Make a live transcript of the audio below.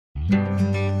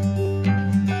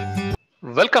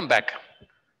Welcome back.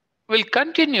 We'll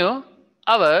continue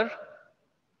our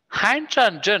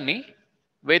hands-on journey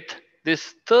with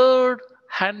this third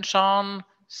hands-on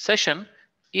session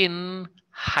in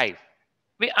Hive.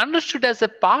 We understood as a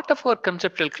part of our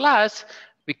conceptual class,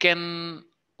 we can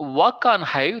work on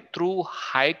Hive through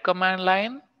Hive command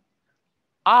line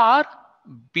or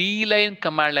Beeline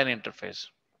command line interface.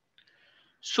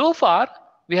 So far,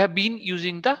 we have been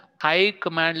using the Hive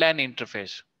command line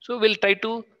interface. So we'll try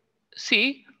to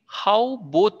see how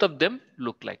both of them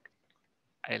look like.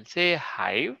 I'll say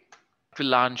Hive to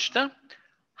launch the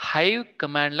Hive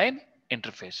command line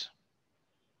interface.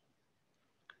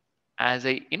 As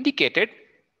I indicated,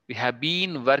 we have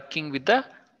been working with the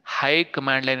Hive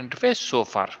command line interface so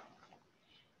far.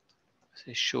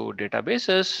 Say show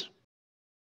databases.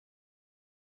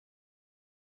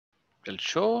 Will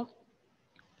show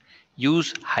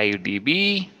use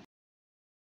HiveDB.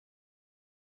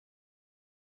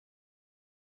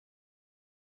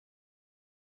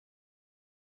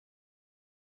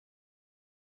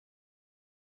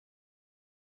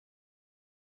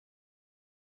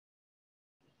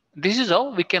 This is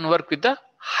how we can work with the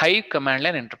Hive command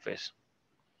line interface.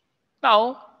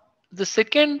 Now, the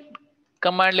second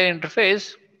command line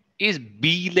interface is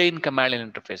Beeline command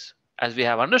line interface. As we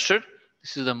have understood,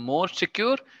 this is the most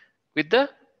secure with the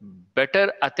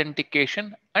better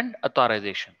authentication and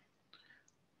authorization.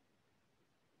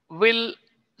 We'll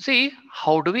see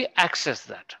how do we access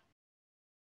that.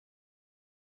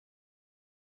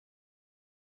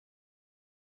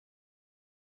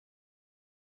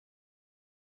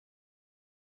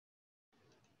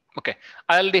 Okay,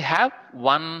 I already have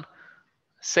one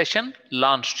session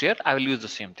launched here. I will use the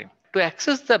same thing. To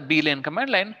access the Beeline command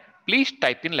line, please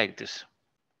type in like this.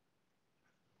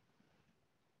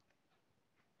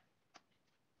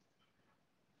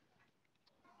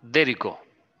 There you go.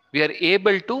 We are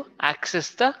able to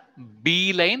access the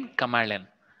Beeline command line.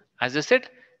 As I said,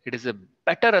 it is a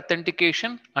better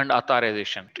authentication and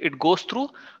authorization. It goes through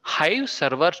Hive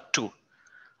Server 2.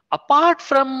 Apart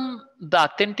from the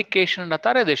authentication and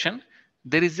authorization,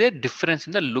 there is a difference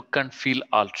in the look and feel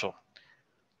also.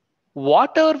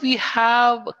 Whatever we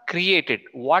have created,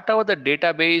 whatever the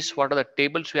database, what are the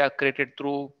tables we have created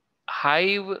through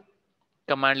Hive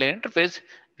command line interface,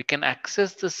 we can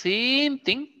access the same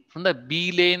thing from the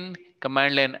Beeline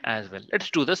command line as well.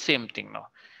 Let's do the same thing now.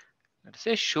 Let's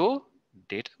say show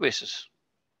databases.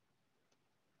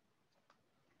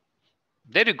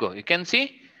 There you go. You can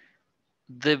see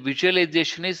the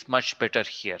visualization is much better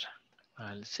here.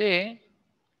 I'll say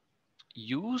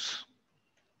use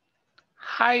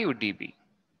HiveDB.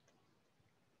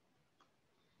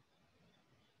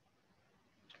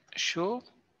 Show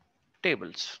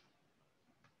tables.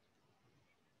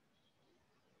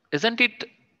 Isn't it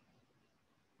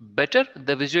better?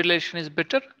 The visualization is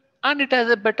better and it has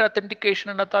a better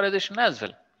authentication and authorization as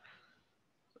well.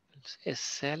 Let's say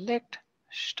select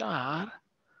star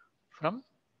from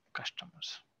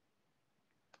customers.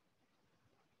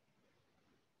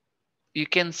 You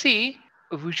can see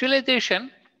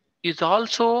visualization is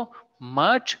also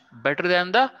much better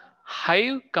than the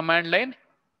Hive command line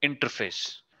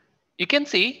interface. You can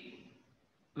see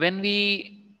when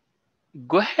we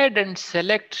go ahead and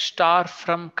select star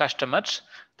from customers,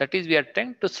 that is we are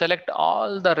trying to select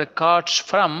all the records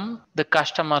from the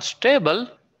customers table.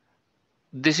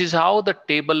 This is how the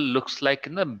table looks like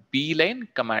in the Beeline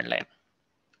command line.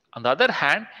 On the other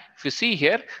hand, if you see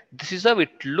here, this is how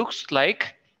it looks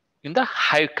like in the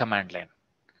Hive command line.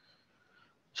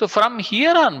 So from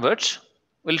here onwards,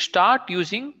 we'll start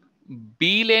using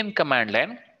Beeline command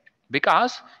line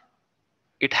because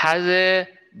it has a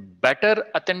better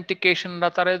authentication and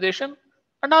authorization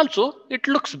and also it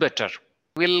looks better.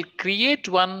 We'll create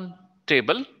one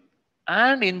table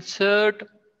and insert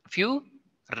few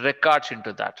records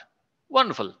into that.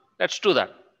 Wonderful. Let's do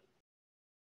that.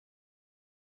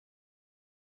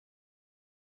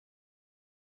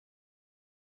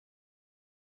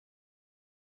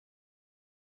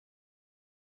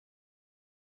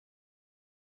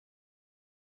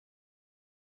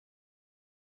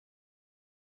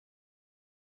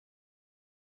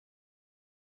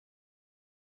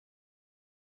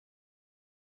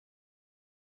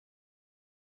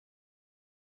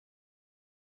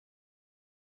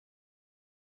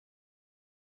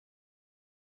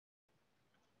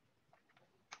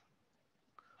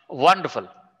 Wonderful.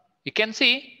 You can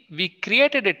see we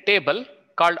created a table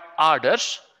called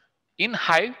orders in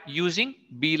Hive using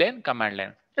Beeline command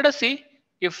line. Let us see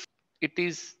if it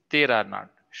is there or not.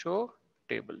 Show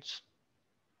tables.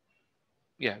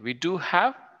 Yeah, we do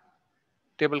have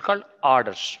table called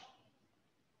orders.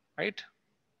 right?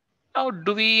 Now,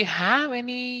 do we have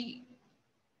any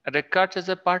records as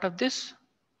a part of this?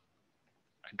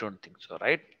 I don't think so,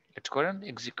 right? Let's go ahead and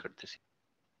execute this.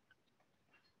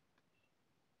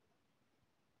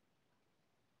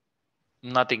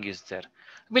 Nothing is there.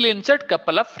 We'll insert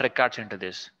couple of records into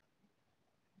this.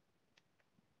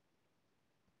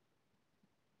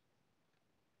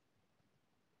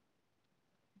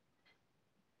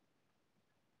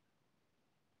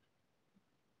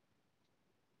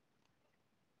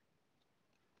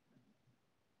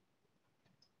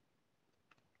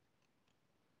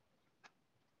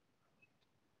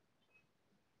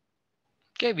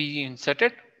 Okay, we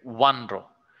inserted one row.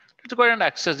 Let's go ahead and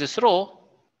access this row.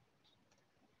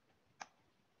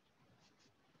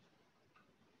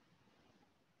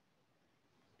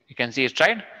 You can see it,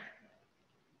 right?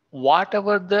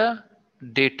 Whatever the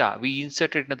data we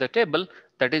inserted into the table,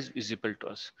 that is visible to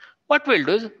us. What we'll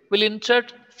do is we'll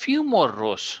insert few more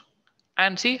rows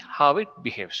and see how it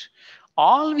behaves.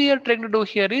 All we are trying to do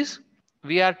here is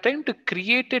we are trying to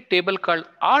create a table called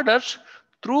orders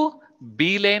through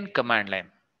Beeline command line.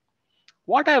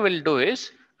 What I will do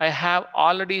is I have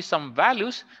already some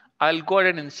values. I'll go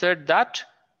ahead and insert that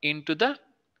into the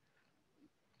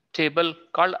table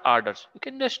called orders. You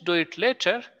can just do it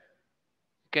later.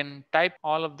 You can type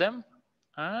all of them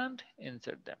and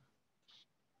insert them.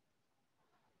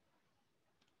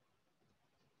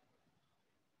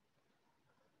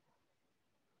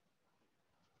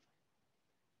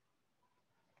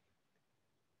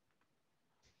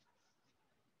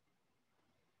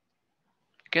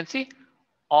 You can see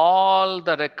all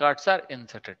the records are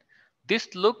inserted.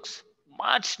 This looks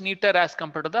much neater as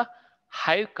compared to the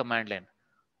Hive command line.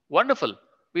 Wonderful.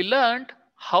 We learned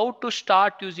how to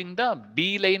start using the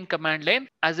Beeline command line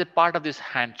as a part of this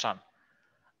hands-on.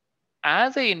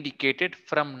 As I indicated,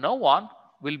 from now on,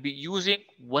 we'll be using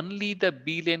only the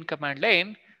Beeline command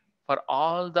line for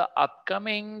all the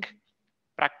upcoming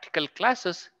practical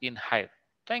classes in Hive.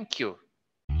 Thank you.